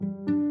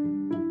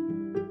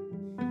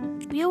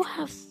we all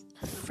have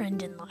a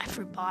friend in life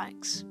who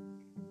bikes.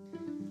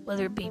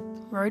 Whether it be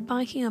road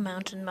biking or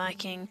mountain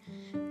biking,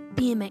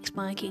 BMX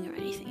biking or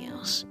anything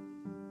else.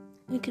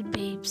 It could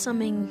be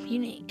something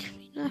unique,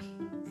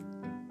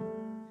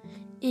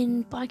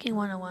 In Biking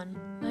 101,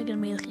 we're going to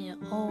be looking at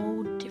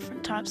all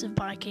different types of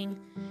biking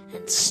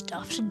and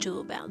stuff to do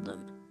about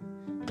them,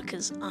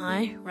 because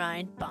I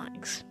ride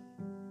bikes.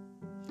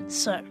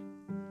 So,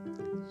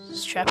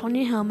 strap on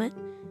your helmet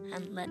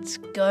and let's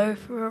go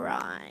for a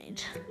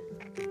ride.